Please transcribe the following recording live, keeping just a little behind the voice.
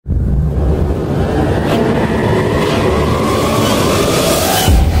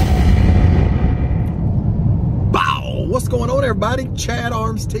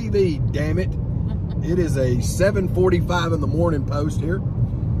TV, damn it. It is a 7:45 in the morning post here.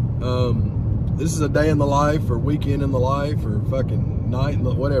 This is a day in the life or weekend in the life or fucking night in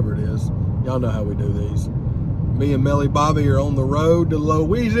the, whatever it is. Y'all know how we do these. Me and Melly Bobby are on the road to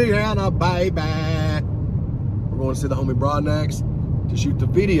Louisiana, baby. We're going to see the homie Brodnax to shoot the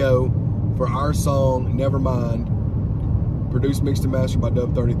video for our song, Nevermind. Produced, mixed, and mastered by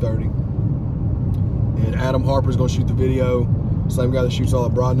Dub 3030. And Adam Harper's going to shoot the video. Same guy that shoots all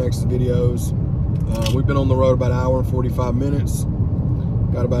of Brodnax's videos. We've been on the road about an hour and 45 minutes.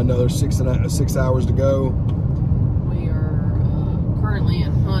 Got about another 6 hours to go. We are currently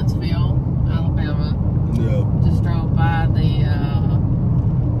in Huntsville, Alabama. Yeah. Just drove by the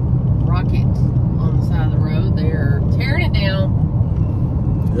rocket on the side of the road. They're tearing it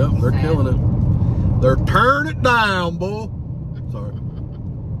down. Yep, they're killing it. They're tearing it down, boy. Sorry.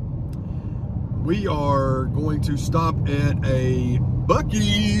 We are going to stop at a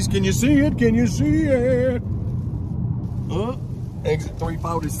Buc-ee's. Can you see it? Can you see it? Exit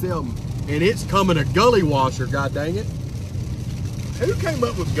 347. And it's coming a gully washer, god dang it. Who came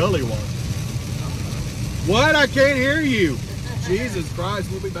up with gully washer? What? I can't hear you. Jesus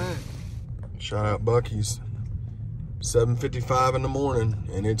Christ, we'll be back. Shout out Buc-ee's. 7:55 in the morning,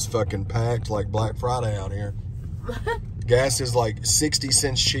 and it's fucking packed like Black Friday out here. Gas is like 60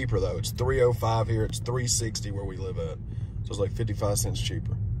 cents cheaper though. It's $3.05 here. It's $3.60 where we live at. So it's like 55 cents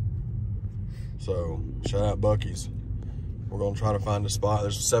cheaper. So shout out Buc-ee's. We're gonna try to find a spot.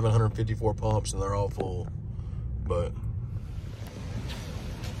 There's 754 pumps and they're all full. But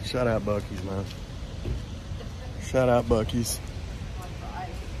shout out Buc-ee's, man. Shout out Buc-ee's.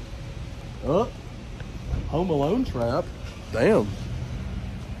 Oh, Home Alone trap. Damn.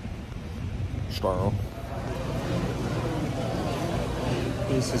 Style.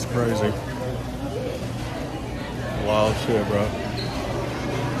 This is crazy. Wild shit, bro.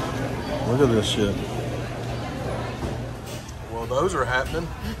 Look at this shit. Well, those are happening.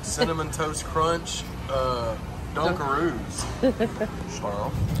 Cinnamon Toast Crunch, Dunkaroos.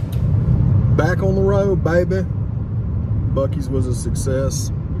 Style. Back on the road, baby. Buc-ee's was a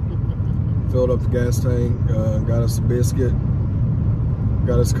success. Filled up the gas tank, got us a biscuit,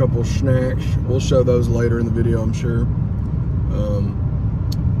 got us a couple snacks. We'll show those later in the video, I'm sure.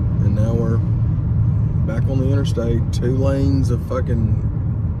 And now we're back on the interstate. 2 lanes of fucking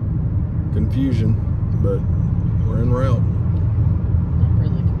confusion, but we're en route.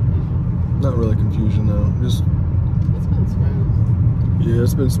 Not really confusion though. Just it's been smooth. Yeah,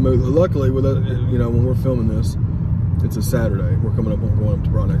 it's been smooth. Luckily, with it, you know, when we're filming this, it's a Saturday. We're going up to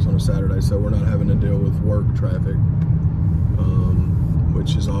Brodnax on a Saturday, so we're not having to deal with work traffic,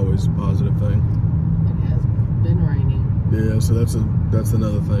 which is always a positive thing. It has been raining. Yeah, so that's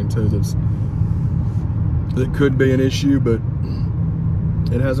another thing too. That could be an issue, but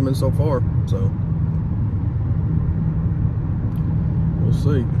it hasn't been so far. So we'll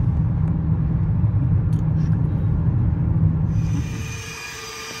see.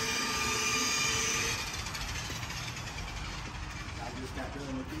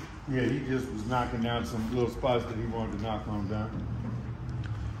 Yeah, he just was knocking down some little spots that he wanted to knock on down.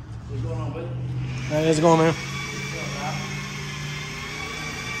 What's going on, buddy? Hey, how's it going, man?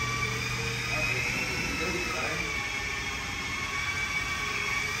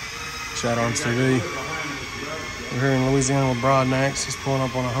 Chat on TV. We're here in Louisiana with Brodnax. He's pulling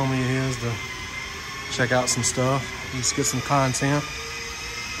up on a homie of his to check out some stuff. Just get some content.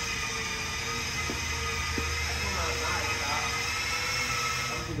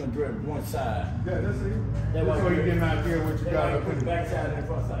 One side. Yeah, that's it. That's why you get an idea what you got up Put in the back side and the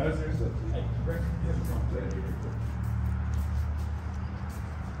front side. That's it. Hey, Rick, here's the front side.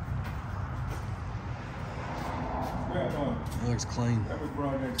 That looks clean. That was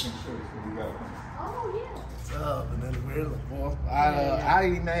Brodnax and shirts that we got. Oh yeah. What's up, Vanilla Gorilla, boy? I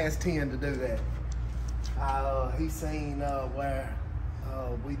even asked 10 to do that. He seen where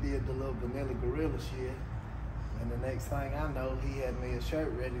we did the little Vanilla Gorilla shit. And the next thing I know, he had me a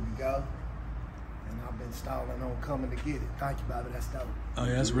shirt ready to go. And I've been stalling on coming to get it. Thank you, Bobby. That's dope. Oh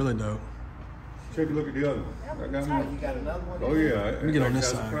yeah, that's really dope. Take a look at the other one. I got Oh, one. you got another one? Oh yeah. Let me get on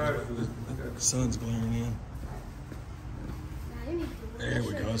this I got a side. surprise for this. The sun's glaring in. There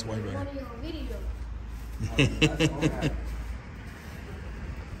we go. That's way better. That's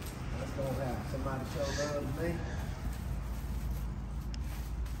gonna happen. Somebody show love to me.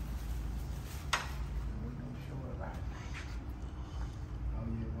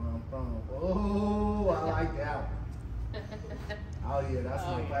 Oh, I like that one. Oh yeah, that's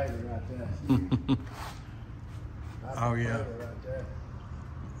my favorite right there. That's Oh, my yeah. favorite right there.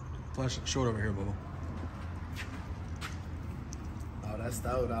 Flash short over here, Bubba. Oh, that's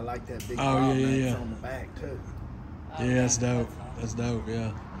dope. I like that big Oh, yeah, Brodnax yeah. on the back too. Yeah, that's dope. That's dope,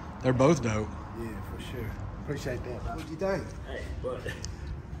 yeah. They're both dope. Yeah, for sure. Appreciate that. What you think? Hey, but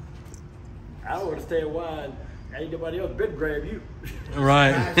I don't understand why ain't nobody else been grab you.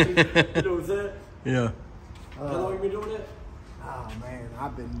 Right. You know what I'm saying? Yeah. How long you been doing that? Oh man,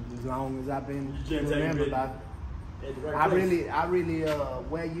 I've been as long as I've been You can't say you remember been about. at the right I place. really,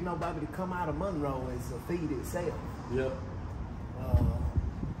 well, you know, Bobby, to come out of Monroe is a feat itself. Yep.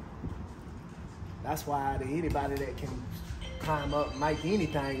 That's why anybody that can climb up and make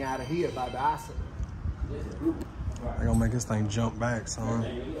anything out of here, Bobby, awesome. They're gonna make this thing jump back, son.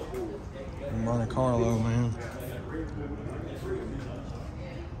 Monte Carlo, man.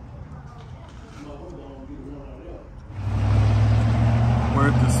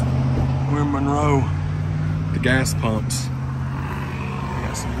 We're in Monroe. The gas pumps. We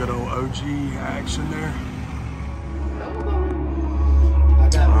got some good old OG action there. I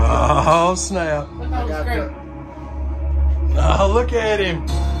got Oh, snap. I got the, Oh, look at him.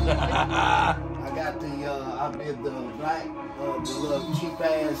 I got the, I did the black, the little cheap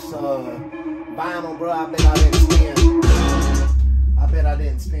ass vinyl, bro. I bet I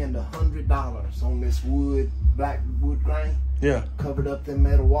didn't spend $100 on this black wood grain. Yeah. Covered up them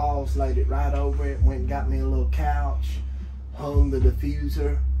metal walls, laid it right over it, went and got me a little couch, hung the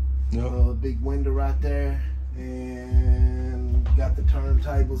diffuser, Yep. big window right there, and got the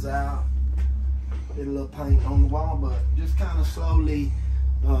turntables out. Did a little paint on the wall, but just kind of slowly,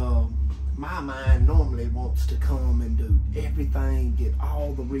 my mind normally wants to come and do everything, get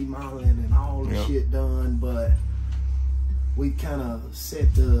all the remodeling and all the Yep. shit done, but we kind of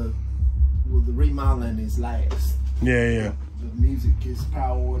set the remodeling is last. Yeah. The music is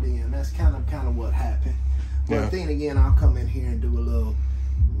priority, and that's kind of what happened. But Yeah. then again, I'll come in here and do a little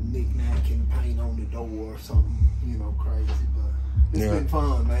knick-knack and paint on the door or something, you know, crazy. But it's Yeah. been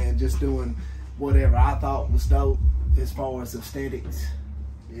fun, man, just doing whatever I thought was dope as far as aesthetics.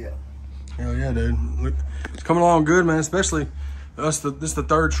 Yeah. Hell yeah, dude. Look, it's coming along good, man. Especially us. This is the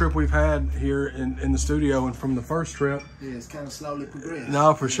third trip we've had here in the studio, and from the first trip. Yeah, it's kind of slowly progressing.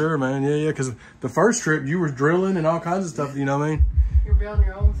 No, for sure, man. Yeah. Because the first trip you were drilling and all kinds of stuff. You know what I mean? You're building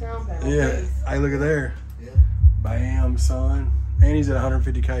your own sound panel. Yeah. Please. Hey, look at there. Yeah. Bam, son. And he's at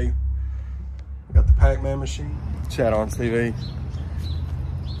 150K. We got the Pac-Man machine. Chad Arms TV.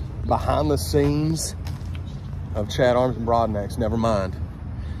 Behind the scenes of Chad Arms and Brodnax, Nevermind.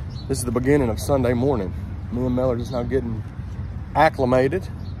 This is the beginning of Sunday morning. Me and Mel are just now getting acclimated.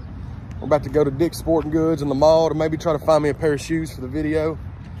 We're about to go to Dick's Sporting Goods in the mall to maybe try to find me a pair of shoes for the video.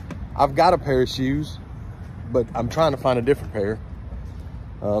 I've got a pair of shoes, but I'm trying to find a different pair.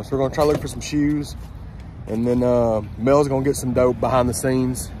 So we're gonna try to look for some shoes. And then Mel's gonna get some dope behind the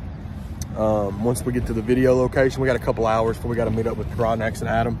scenes. Once we get to the video location, we got a couple hours before we gotta meet up with Brodnax and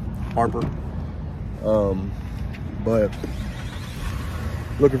Adam Harper. But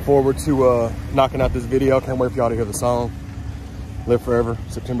looking forward to knocking out this video. Can't wait for y'all to hear the song. Live Forever,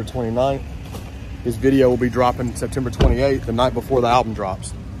 September 29th. This video will be dropping September 28th, the night before the album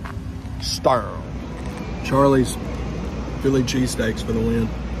drops. Sturm. Charlie's Philly cheesesteaks for the win.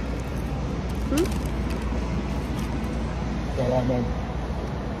 All right, man.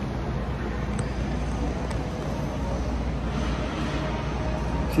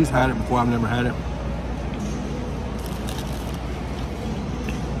 She's had it before, I've never had it.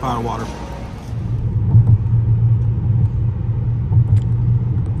 Fire water.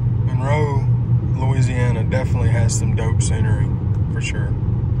 Monroe, Louisiana definitely has some dope scenery, for sure.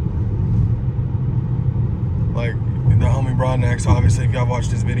 Like the homie Brodnax, obviously, if y'all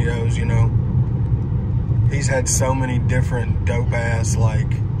watched his videos, you know, he's had so many different dope ass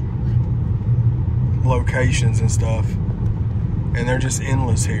like locations and stuff, and they're just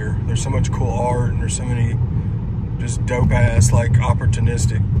endless here. There's so much cool art, and there's so many just dope ass like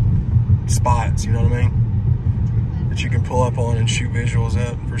opportunistic spots, you know what I mean, that you can pull up on and shoot visuals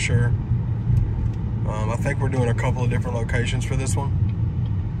at, for sure. I think we're doing a couple of different locations for this one,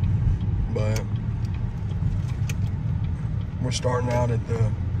 but we're starting out at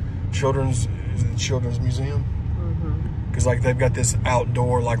the Children's Museum, because like they've got this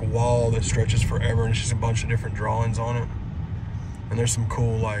outdoor like wall that stretches forever, and it's just a bunch of different drawings on it, and there's some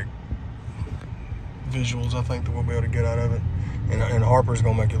cool like visuals I think that we'll be able to get out of it, and Harper's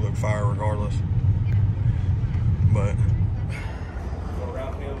gonna make it look fire regardless. But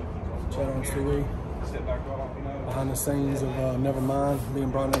Chad on TV, behind the scenes of Nevermind, me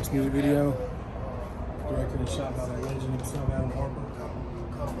and Brodnax music video, directed and shot by the legend himself, Adam Harper.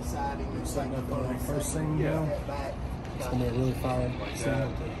 Come beside him and Setting up sing the first scene, you know. back. It's gonna be a really fire scene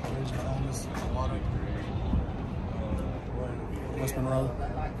up the bridge behind us. Water. West Monroe,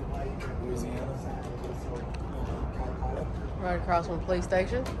 Louisiana. Right across from the police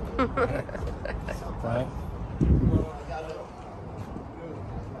station. Right.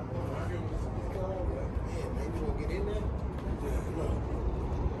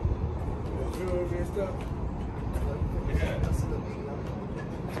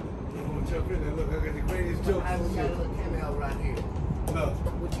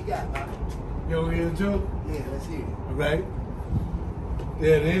 What you got, man? You want to hear the joke? Yeah, let's hear it. Right?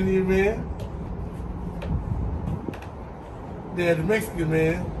 They're the Indian man. They're the Mexican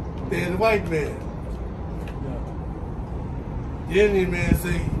man. They're the white man. The Indian man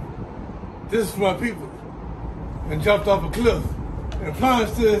say, "This is for my people," and jumped off a cliff and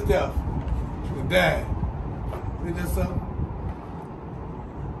plunged to his death and died. Isn't that something?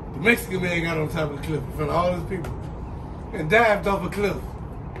 The Mexican man got on top of the cliff in front of all his people and dived off a cliff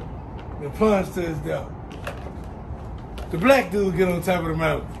and plunged to his death. The black dude get on top of the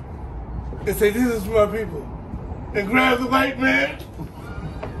mountain and say, "This is for my people," and grab the white man.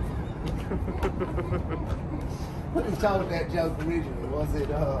 Who told that joke originally? Was it,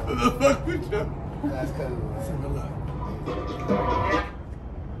 The fuck with you? That's cool.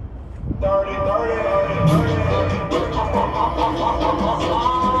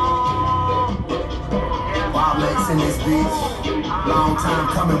 Brodnax in this bitch. Long time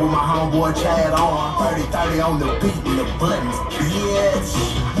coming with my homeboy Chad on. 30-30 on the beat and the buttons. Bitch.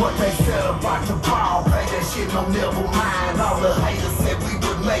 What they said about the ball, play that shit, no never mind. All the haters said we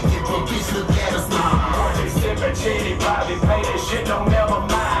would make it, but bitch, look at us now. What they said about Chitty Bobby, play that shit, no never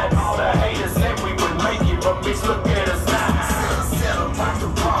mind. All the haters said we would make it, but bitch, look at us now. Said about the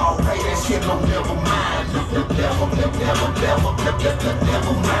ball, play that shit, no never mind. Never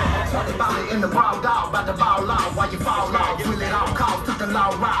mind. Talking about it in the ball dog, about the ball out, while you fall off. Will it all cost, took the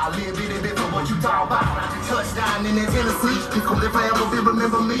long ride. Live it for what you talk about. Touchdown in that Tennessee, it's gonna live forever, be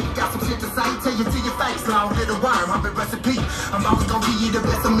remember me. Got some shit to say, tell you to your face. Long little worm, I'm the recipe. I'm always gonna give you the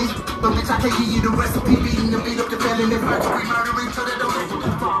best of me. But bitch, I can't give you the recipe. Beating the beat up the felon and perjury, murdering till they don't let you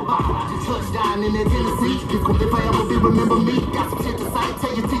talk about. Touchdown in that Tennessee, it's gonna live forever, be remember me. Got some shit to say,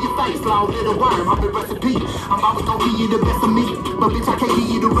 tell you to your face. Long little worm, I'm the recipe. I'm always gonna give you the best of me. But bitch, I can't give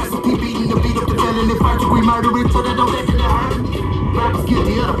you the recipe. Beating the beat up the felon and perjury, murdering till they don't let you hurt. Rappers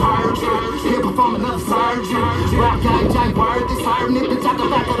guilty of the purge. Here performing another surge. Rap gang word. This siren it, bitch, I go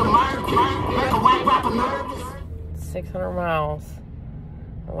back to the merge. Make a white rapper nervous. 600 miles.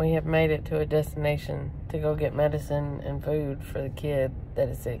 We have made it to a destination to go get medicine and food for the kid that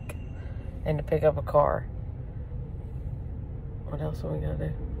is sick and to pick up a car. What else are we gonna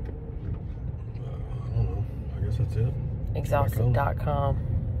do? I don't know. I guess that's it. Exhausted.com.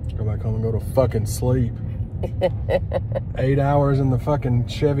 Go back home and go to fucking sleep. 8 hours in the fucking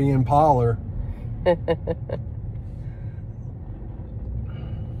Chevy Impala.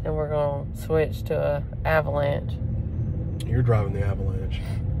 And we're gonna switch to a Avalanche. You're driving the Avalanche.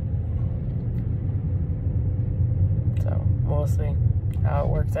 So we'll see how it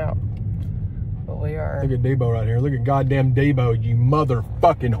works out. But we are. Look at Debo right here. Look at goddamn Debo, you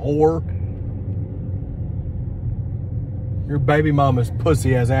motherfucking whore. Your baby mama's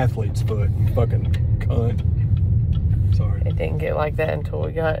pussy has athlete's foot, you fucking cunt. Sorry. It didn't get like that until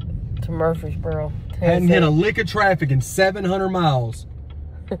we got to Murfreesboro, Tennessee. Hadn't hit a lick of traffic in 700 miles.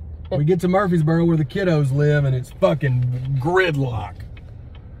 We get to Murfreesboro where the kiddos live and it's fucking gridlock.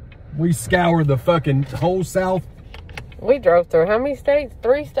 We scoured the fucking whole South. We drove through how many states?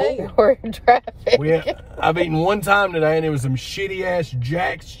 3 states were in traffic. I've eaten one time today and it was some shitty ass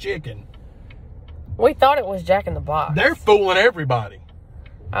Jack's chicken. We thought it was Jack in the Box. They're fooling everybody.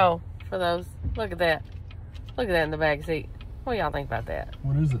 Oh, for those. Look at that. Look at that in the back seat. What do y'all think about that?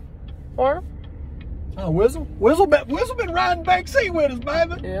 What is it? Worm? Oh, Whizzle? Whizzle been riding back seat with us,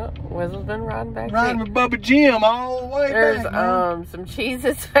 baby. Yeah, Whizzle's been riding back Riding seat. with Bubba Jim all the way There's back. some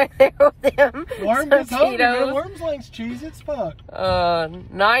Cheez-Its back there with them. Worms is hungry, man. Worms likes Cheez-Its, fuck.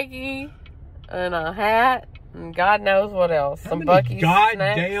 Nike and a hat and God knows what else. How Some many Buc-ee's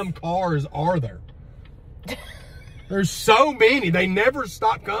goddamn snacks. cars are there? There's so many. They never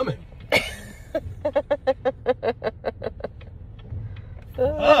stop coming.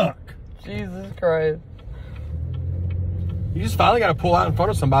 Fuck. Jesus Christ. You just finally got to pull out in front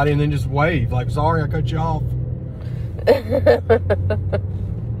of somebody and then just wave. Like, sorry, I cut you off.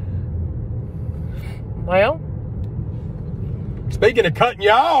 Well. Speaking of cutting you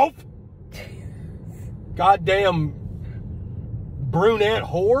off. Goddamn brunette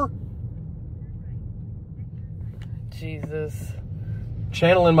whore. Jesus.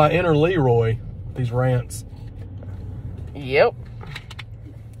 Channeling my inner Leroy. These rants. Yep.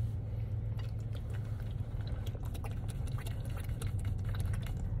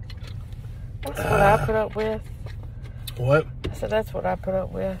 That's what I put up with. What? I said, that's what I put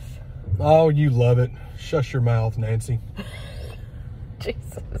up with. Oh, you love it. Shush your mouth, Nancy.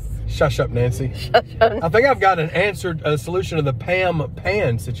 Jesus. Shush up, Nancy. Shush up. I think I've got a solution to the Pam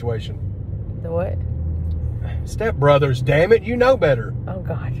Pan situation. The what? Step brothers, damn it, you know better. Oh,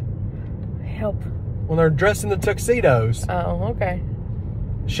 God. Help. When they're dressed in the tuxedos. Oh, okay.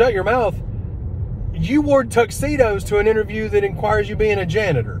 Shut your mouth. You wore tuxedos to an interview that inquires you being a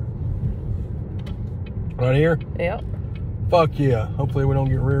janitor. Right here? Yep. Fuck yeah. Hopefully we don't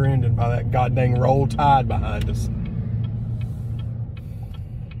get rear-ended by that goddamn roll tide behind us.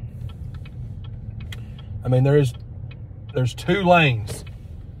 I mean, there's 2 lanes.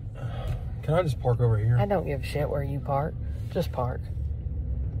 Can I just park over here? I don't give a shit where you park. Just park.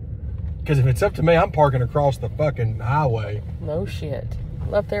 Because if it's up to me, I'm parking across the fucking highway. No shit.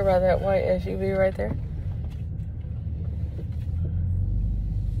 Up there by that white SUV right there.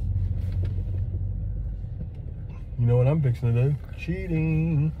 You know what I'm fixing to do?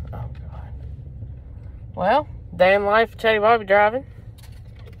 Cheating. Oh, God. Well, day in life, Chatty Bobby driving.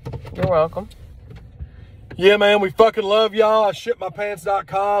 You're welcome. Yeah, man, we fucking love y'all. I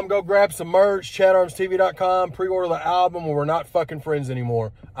shipmypants.com. Go grab some merch. ChatArmsTV.com. Pre-order the album or we're not fucking friends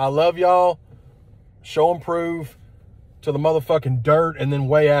anymore. I love y'all. Show and prove to the motherfucking dirt. And then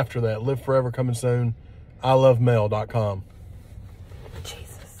way after that, Live Forever coming soon. ILoveMail.com.